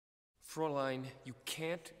Fraulein, you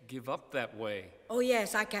can't give up that way. Oh,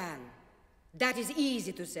 yes, I can. That is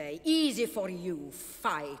easy to say. Easy for you.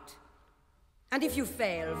 Fight. And if you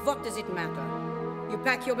fail, what does it matter? You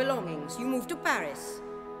pack your belongings, you move to Paris.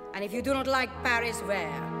 And if you do not like Paris,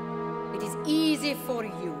 where? It is easy for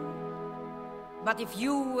you. But if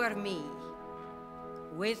you were me,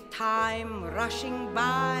 with time rushing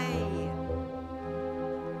by,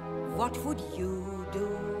 what would you do?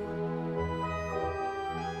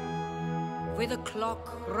 With the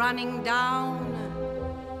clock running down,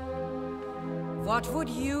 what would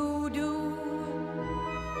you do?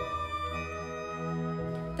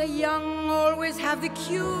 The young always have the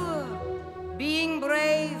cure, being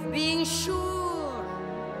brave, being sure,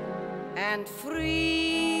 and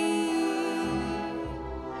free.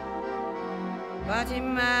 But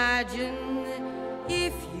imagine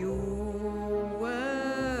if you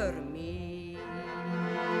were me,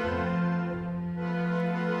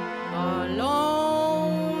 alone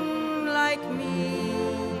like me,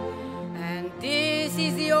 and this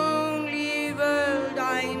is the only world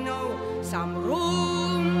I know. Some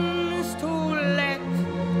rooms to let,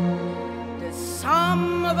 the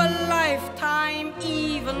sum of a lifetime,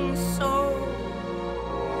 even so.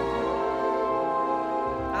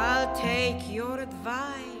 I'll take your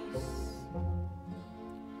advice.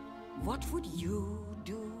 What would you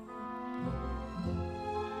do?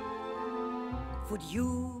 Would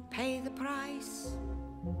you pay the price?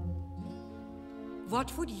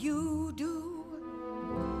 What would you do?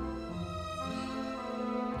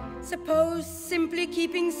 Suppose simply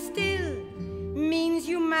keeping still means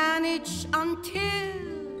you manage until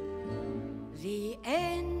the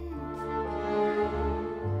end.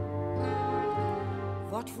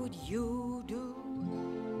 What would you do,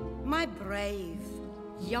 my brave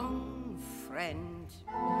young friend?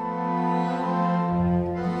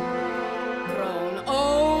 Grown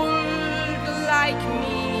old like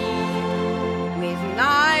me, with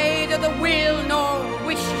neither the will nor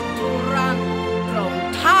wish to run.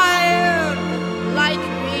 Grown tired like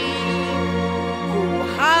me, who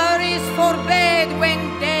hurries for bed when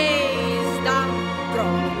day is done.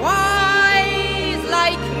 Grown wise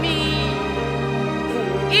like me,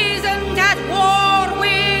 isn't at war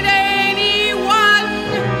with anyone,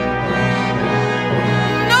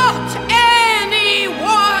 not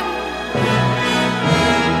anyone.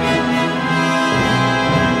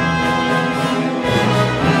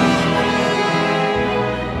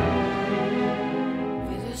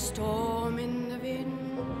 With a storm in the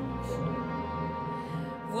wind,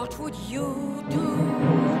 what would you do?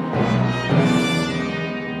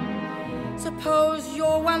 Suppose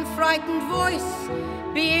you're one frightened voice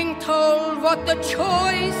being told what the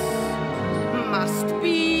choice must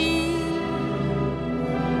be.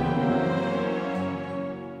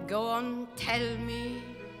 Go on, tell me.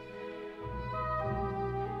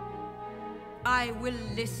 I will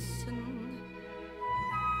listen.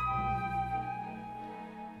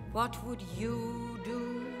 What would you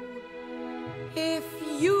do if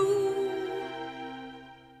you